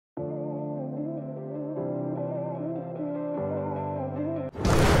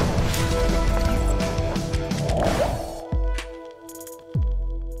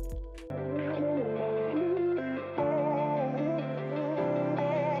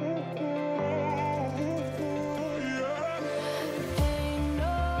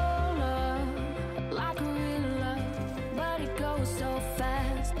go so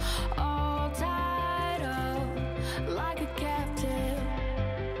fast, all tied up like a captive.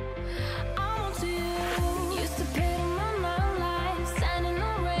 I'm onto you. Used to pay to my mind like standing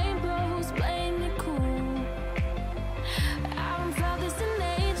on rainbows, playing it cool. I haven't felt this in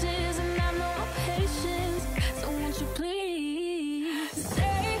ages, and I know my patience. So won't you please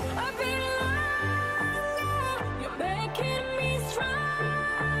stay a bit longer? You're making me stronger,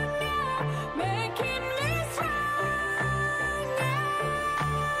 making me stronger.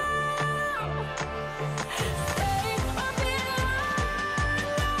 Stay a bit longer.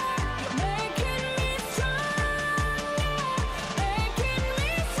 You're making me stronger, making me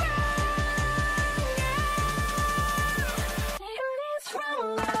stronger,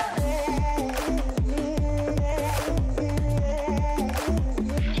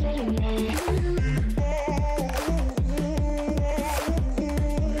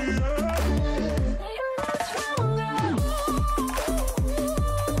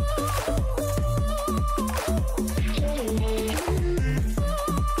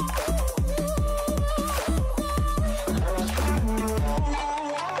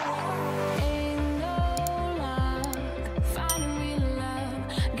 Ain't no luck finding real love.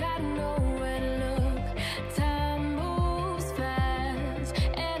 Gotta know where to look. Time moves fast,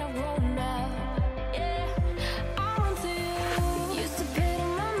 and I've grown up. Yeah, I run to you. Used to pay to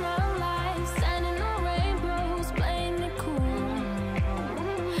my mind like standing on rainbows, playing it cool.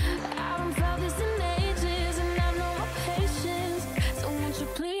 I haven't felt this in ages, and I know my patience. So won't you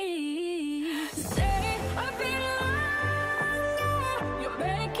please stay a bit longer? You're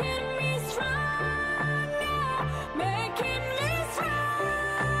making me stronger, making me stronger.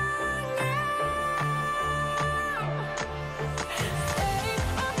 Stay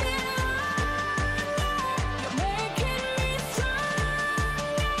a bit longer. You're making me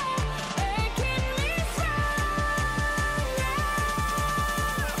stronger, making me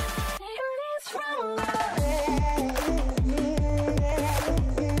stronger,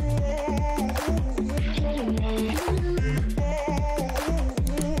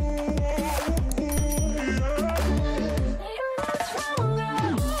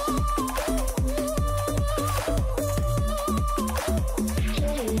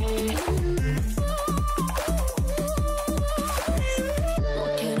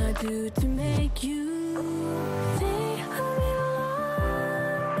 What can I do to make you stay a bit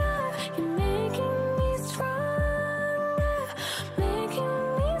longer? You're making me stronger, making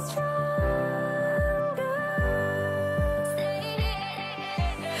me stronger. Stay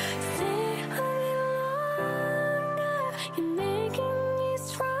a bit longer. You're making me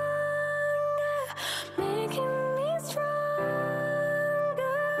stronger, making me stronger.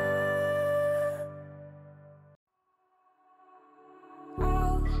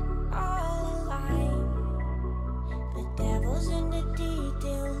 All alive. The devil's in the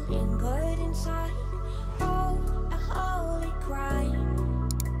detail, lingered inside. Oh, a holy crime.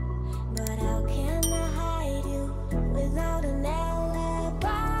 But how can I hide you without an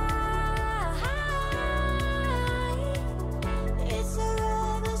alibi? It's a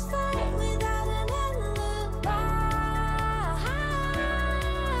lover's fight without an alibi.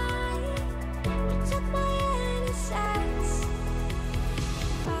 You took my innocence.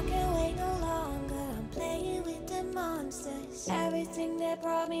 I can't wait no longer. I'm playing with the monsters. Everything that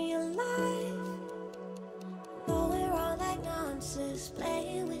brought me alive, going wrong like nonsense.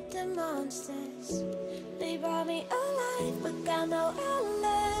 Playing with the monsters. They brought me alive, but got no